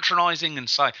rather patronising and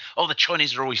say, oh, the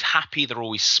Chinese are always happy, they're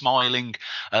always smiling,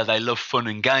 they love fun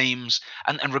and games,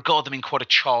 and regard them in quite a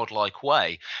childlike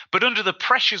way. But under the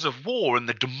pressures of war and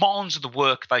the demands of the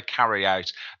work they carry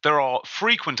out, there are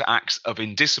frequent acts of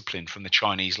indiscipline from the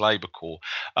Chinese Labour Corps.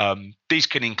 These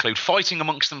can include fighting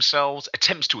amongst themselves,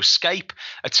 attempts to escape,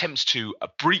 attempts to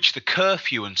breach the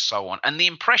curfew, and so on. And the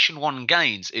impression one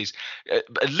gains is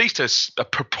at least a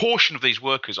proportion of these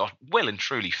workers are well and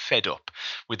truly fed up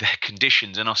with their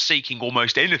conditions and are seeking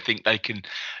almost anything they can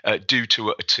do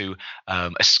to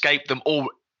escape them or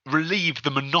relieve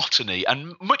the monotony.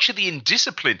 And much of the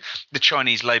indiscipline the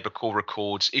Chinese Labour Corps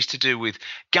records is to do with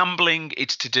gambling.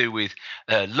 It's to do with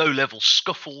low-level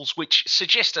scuffles, which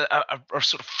suggest a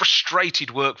sort of frustrated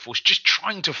workforce just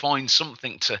trying to find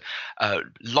something to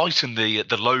lighten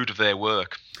the load of their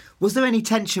work. Was there any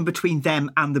tension between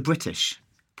them and the British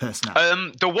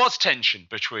personnel? There was tension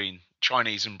between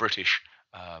Chinese and British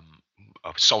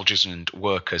soldiers and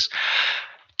workers.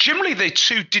 Generally, the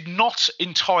two did not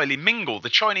entirely mingle.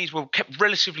 The Chinese were kept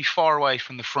relatively far away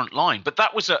from the front line, but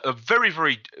that was a very,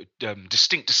 very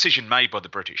distinct decision made by the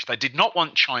British. They did not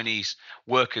want Chinese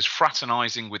workers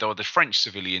fraternising with either French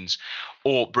civilians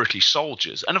or British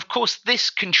soldiers. And of course, this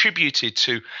contributed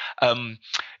to,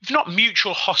 if not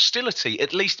mutual hostility,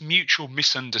 at least mutual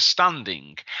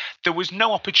misunderstanding. There was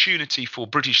no opportunity for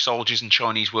British soldiers and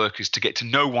Chinese workers to get to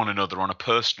know one another on a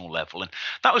personal level. And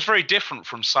that was very different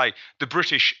from, say, the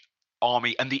British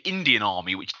Army and the Indian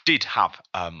Army, which did have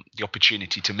the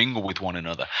opportunity to mingle with one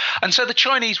another. And so the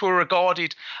Chinese were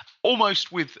regarded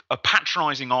almost with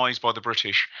patronising eyes by the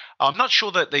British. I'm not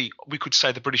sure that we could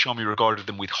say the British Army regarded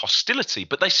them with hostility,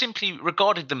 but they simply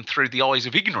regarded them through the eyes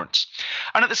of ignorance.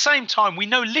 And at the same time, we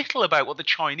know little about what the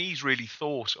Chinese really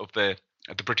thought of the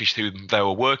British whom they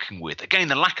were working with. Again,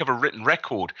 the lack of a written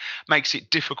record makes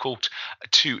it difficult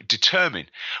to determine.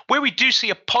 Where we do see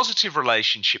a positive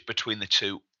relationship between the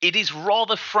two, it is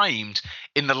rather framed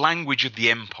in the language of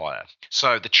the empire.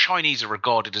 So the Chinese are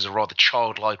regarded as a rather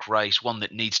childlike race, one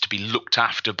that needs to be looked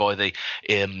after by the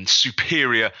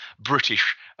superior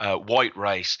British white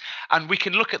race. And we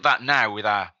can look at that now with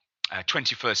our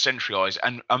 21st century eyes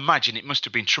and imagine it must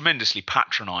have been tremendously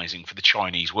patronising for the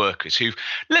Chinese workers who,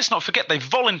 let's not forget, they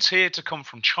volunteered to come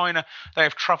from China. They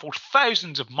have travelled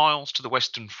thousands of miles to the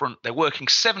Western Front. They're working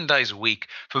 7 days a week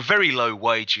for very low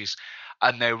wages,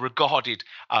 and they're regarded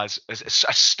as a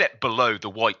step below the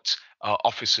white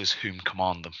officers whom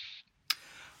command them.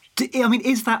 I mean,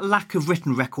 is that lack of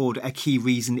written record a key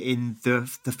reason in the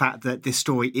fact that this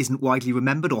story isn't widely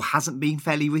remembered or hasn't been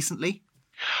fairly recently?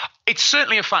 It's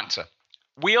certainly a factor.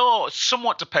 We are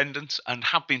somewhat dependent, and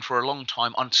have been for a long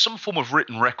time, on some form of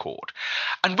written record.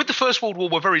 And with the First World War,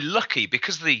 we're very lucky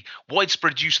because of the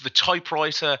widespread use of the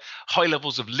typewriter, high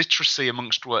levels of literacy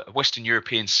amongst Western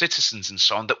European citizens and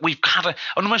so on, that we've had an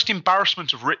almost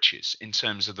embarrassment of riches in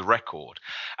terms of the record.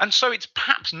 And so it's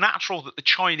perhaps natural that the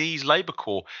Chinese Labour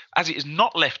Corps, as it has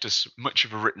not left us much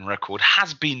of a written record,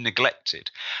 has been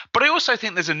neglected. But I also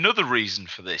think there's another reason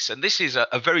for this, and this is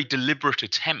a very deliberate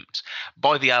attempt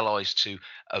by the Allies to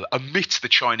omit the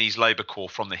Chinese Labour Corps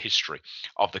from the history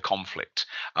of the conflict,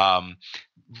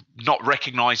 not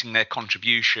recognising their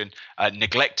contribution,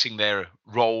 neglecting their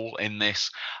role in this,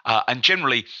 and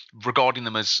generally regarding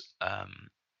them as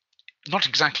not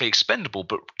exactly expendable,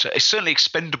 but certainly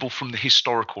expendable from the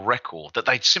historical record, that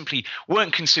they simply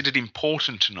weren't considered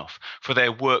important enough for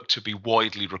their work to be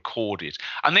widely recorded.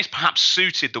 And this perhaps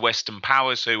suited the Western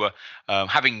powers who were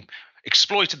having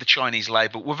exploited the Chinese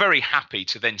labour were very happy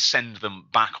to then send them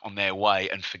back on their way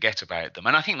and forget about them.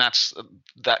 And I think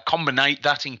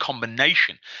that in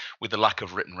combination with the lack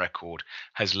of written record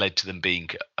has led to them being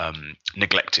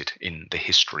neglected in the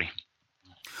history.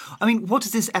 I mean, what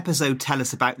does this episode tell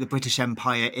us about the British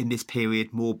Empire in this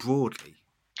period more broadly?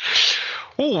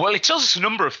 Oh, well, it tells us a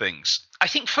number of things. I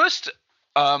think first,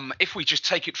 if we just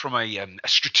take it from a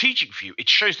strategic view, it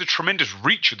shows the tremendous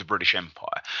reach of the British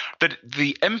Empire, that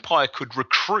the empire could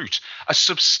recruit a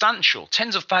substantial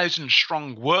tens of thousands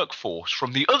strong workforce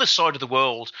from the other side of the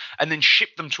world and then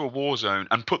ship them to a war zone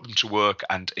and put them to work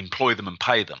and employ them and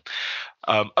pay them.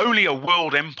 Only a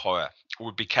world empire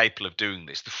would be capable of doing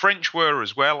this. The French were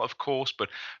as well, of course, but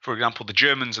for example, the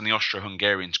Germans and the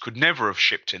Austro-Hungarians could never have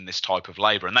shipped in this type of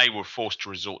labour, and they were forced to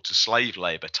resort to slave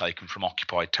labour taken from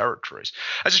occupied territories.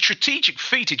 As a strategic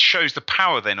feat, it shows the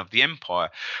power then of the empire.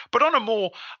 But on a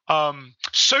more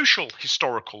social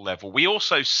historical level, we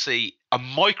also see a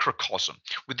microcosm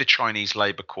with the Chinese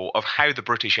Labour Corps of how the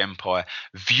British Empire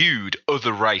viewed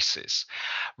other races.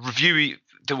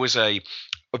 There was a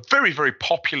very, very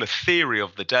popular theory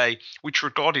of the day which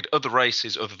regarded other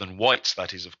races other than whites,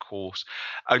 that is, of course,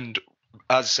 and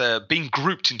as being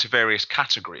grouped into various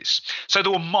categories. So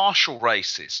there were martial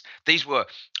races. These were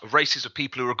races of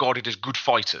people who were regarded as good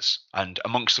fighters, and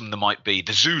amongst them there might be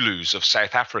the Zulus of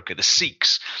South Africa, the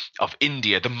Sikhs of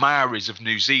India, the Maoris of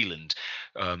New Zealand,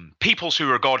 peoples who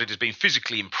were regarded as being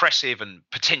physically impressive and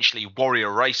potentially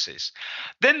warrior races.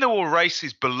 Then there were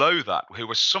races below that who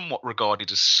were somewhat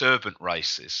regarded as servant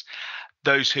races,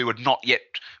 those who had not yet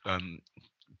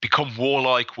become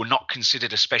warlike, were not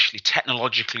considered especially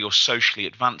technologically or socially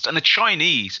advanced. And the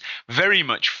Chinese very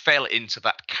much fell into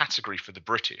that category for the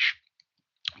British.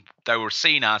 They were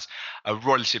seen as a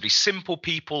relatively simple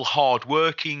people,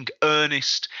 hard-working,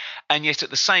 earnest, and yet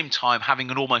at the same time having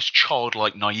an almost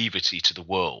childlike naivety to the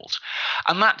world.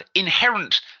 And that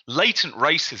inherent latent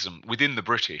racism within the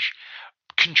British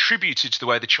contributed to the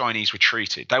way the Chinese were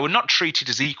treated. They were not treated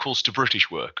as equals to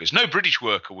British workers. No British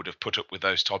worker would have put up with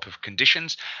those type of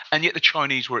conditions, and yet the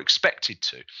Chinese were expected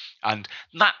to. And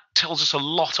that tells us a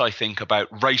lot, I think,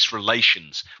 about race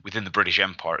relations within the British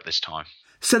Empire at this time.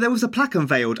 So there was a plaque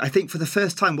unveiled, I think for the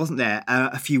first time, wasn't there,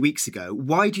 a few weeks ago.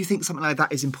 Why do you think something like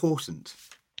that is important?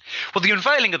 Well, the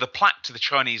unveiling of the plaque to the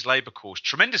Chinese Labour Corps is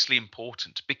tremendously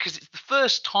important because it's the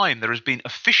first time there has been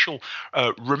official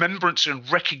remembrance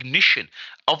and recognition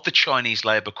of the Chinese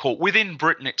Labour Corps within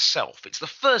Britain itself. It's the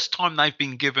first time they've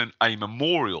been given a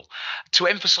memorial to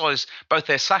emphasise both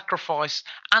their sacrifice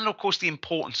and, of course, the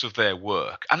importance of their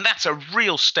work. And that's a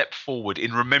real step forward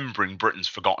in remembering Britain's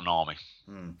forgotten army.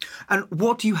 And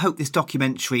what do you hope this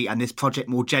documentary and this project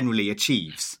more generally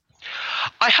achieves?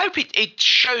 I hope it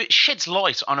sheds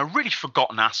light on a really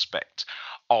forgotten aspect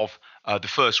of the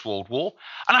First World War,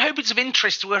 and I hope it's of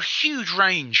interest to a huge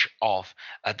range of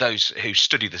those who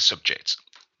study the subject.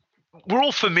 We're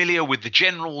all familiar with the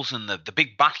generals and the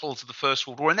big battles of the First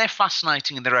World War, and they're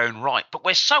fascinating in their own right, but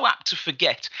we're so apt to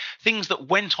forget things that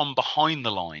went on behind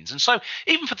the lines. And so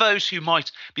even for those who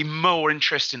might be more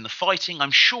interested in the fighting,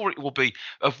 I'm sure it will be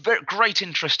of very great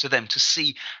interest to them to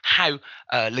see how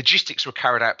logistics were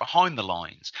carried out behind the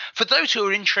lines. For those who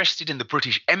are interested in the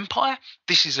British Empire,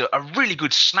 this is a really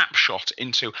good snapshot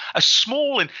into a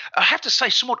small and, I have to say,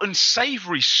 somewhat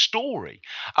unsavoury story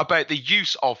about the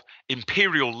use of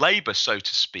imperial labour, so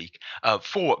to speak,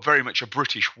 for very much a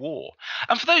British war.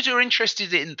 And for those who are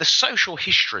interested in the social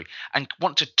history and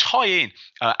want to tie in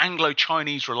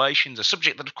Anglo-Chinese relations, a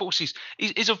subject that, of course,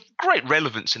 is of great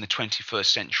relevance in the 21st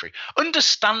century,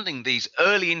 understanding these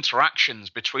early interactions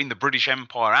between the British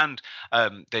Empire and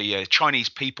the Chinese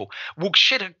people will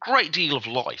shed a great deal of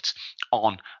light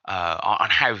on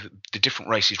how the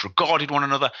different races regarded one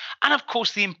another, and, of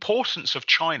course, the importance of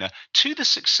China to the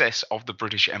success of the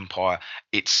British Empire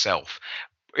itself.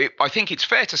 I think it's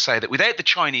fair to say that without the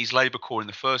Chinese Labour Corps in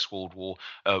the First World War,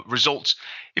 results,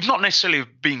 if not necessarily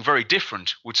being very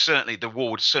different, the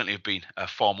war would certainly have been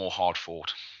far more hard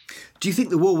fought. Do you think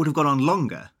the war would have gone on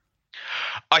longer?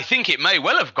 I think it may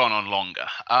well have gone on longer,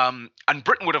 and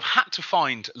Britain would have had to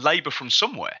find labour from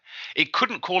somewhere. It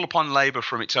couldn't call upon labour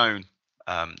from its own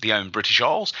the own British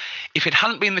Isles. If it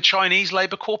hadn't been the Chinese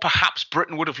Labour Corps, perhaps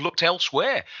Britain would have looked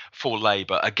elsewhere for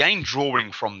labour, again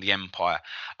drawing from the empire.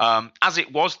 As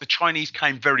it was, the Chinese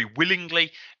came very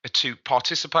willingly to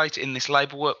participate in this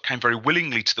labour work, came very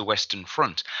willingly to the Western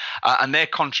Front. And their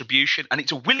contribution, and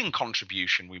it's a willing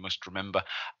contribution, we must remember,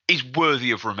 is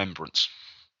worthy of remembrance.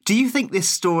 Do you think this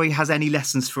story has any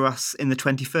lessons for us in the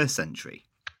 21st century?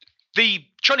 The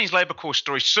Chinese Labour Corps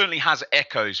story certainly has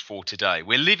echoes for today.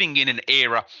 We're living in an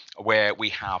era where we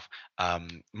have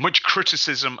much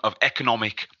criticism of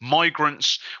economic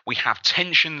migrants. We have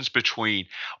tensions between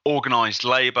organised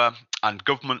labour and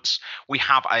governments. We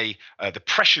have the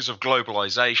pressures of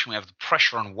globalisation. We have the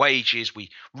pressure on wages. We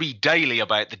read daily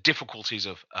about the difficulties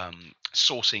of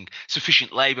sourcing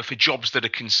sufficient labour for jobs that are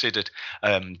considered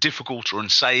difficult or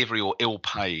unsavoury or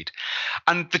ill-paid.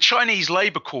 And the Chinese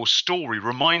Labour Corps story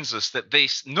reminds us that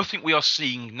nothing we are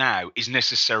seeing now is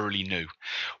necessarily new.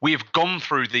 We have gone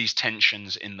through these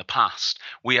tensions in the past.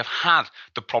 We have had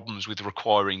the problems with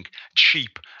requiring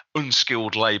cheap,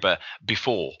 unskilled labour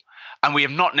before, and we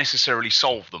have not necessarily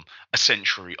solved them a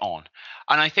century on.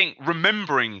 And I think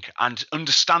remembering and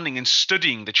understanding and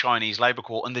studying the Chinese Labour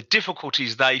Corps and the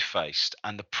difficulties they faced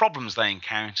and the problems they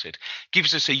encountered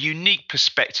gives us a unique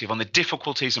perspective on the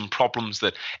difficulties and problems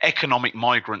that economic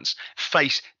migrants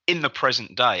face in the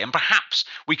present day. And perhaps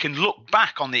we can look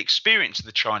back on the experience of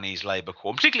the Chinese Labour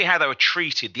Corps, particularly how they were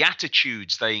treated, the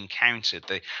attitudes they encountered,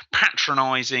 the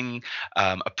patronising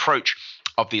approach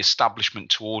of the establishment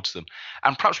towards them.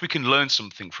 And perhaps we can learn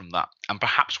something from that. And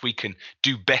perhaps we can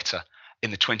do better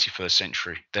in the 21st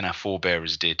century than our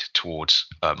forebears did towards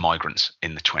migrants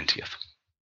in the 20th.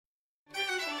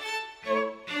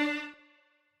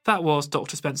 That was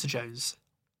Dr. Spencer Jones.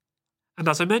 And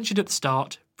as I mentioned at the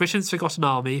start, Britain's Forgotten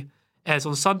Army airs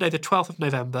on Sunday the 12th of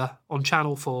November on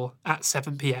Channel 4 at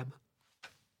 7 p.m.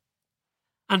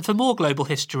 And for more global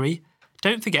history,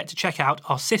 don't forget to check out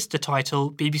our sister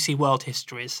title, BBC World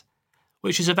Histories,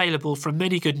 which is available from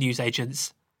many good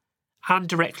newsagents and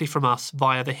directly from us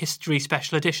via the History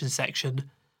Special Editions section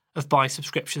of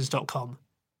buysubscriptions.com.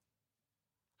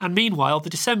 And meanwhile, the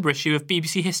December issue of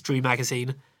BBC History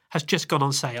magazine has just gone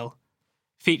on sale,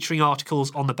 featuring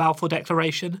articles on the Balfour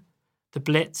Declaration, the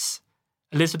Blitz,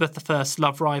 Elizabeth I's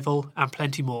love rival, and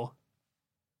plenty more.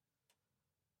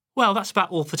 Well, that's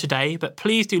about all for today, but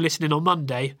please do listen in on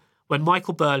Monday when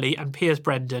Michael Burley and Piers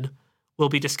Brendan will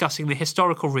be discussing the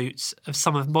historical roots of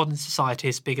some of modern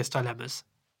society's biggest dilemmas.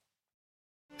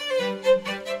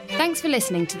 Thanks for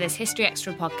listening to this History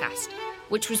Extra podcast,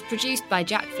 which was produced by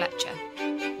Jack Fletcher.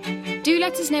 Do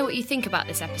let us know what you think about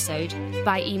this episode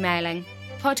by emailing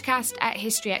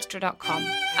podcast@historyextra.com,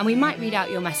 and we might read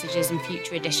out your messages in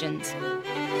future editions.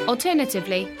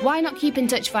 Alternatively, why not keep in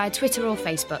touch via Twitter or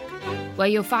Facebook, where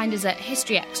you'll find us at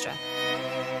History Extra.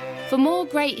 For more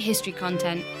great history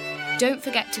content, don't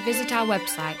forget to visit our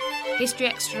website,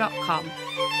 historyextra.com,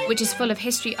 which is full of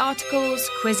history articles,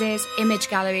 quizzes, image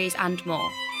galleries, and more.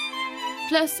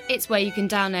 Plus, it's where you can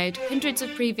download hundreds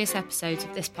of previous episodes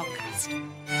of this podcast.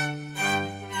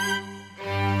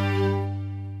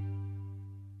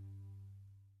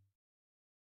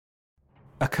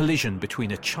 A collision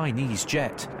between a Chinese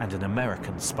jet and an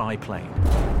American spy plane.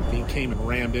 He came and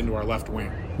rammed into our left wing.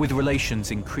 With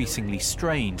relations increasingly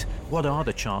strained, what are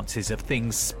the chances of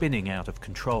things spinning out of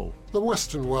control? The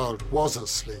Western world was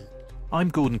asleep. I'm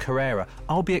Gordon Carrera.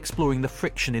 I'll be exploring the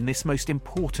friction in this most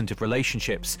important of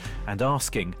relationships and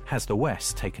asking, has the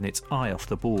West taken its eye off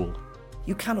the ball?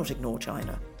 You cannot ignore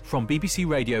China. From BBC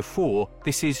Radio 4,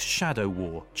 this is Shadow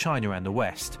War, China and the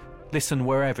West. Listen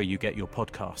wherever you get your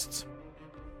podcasts.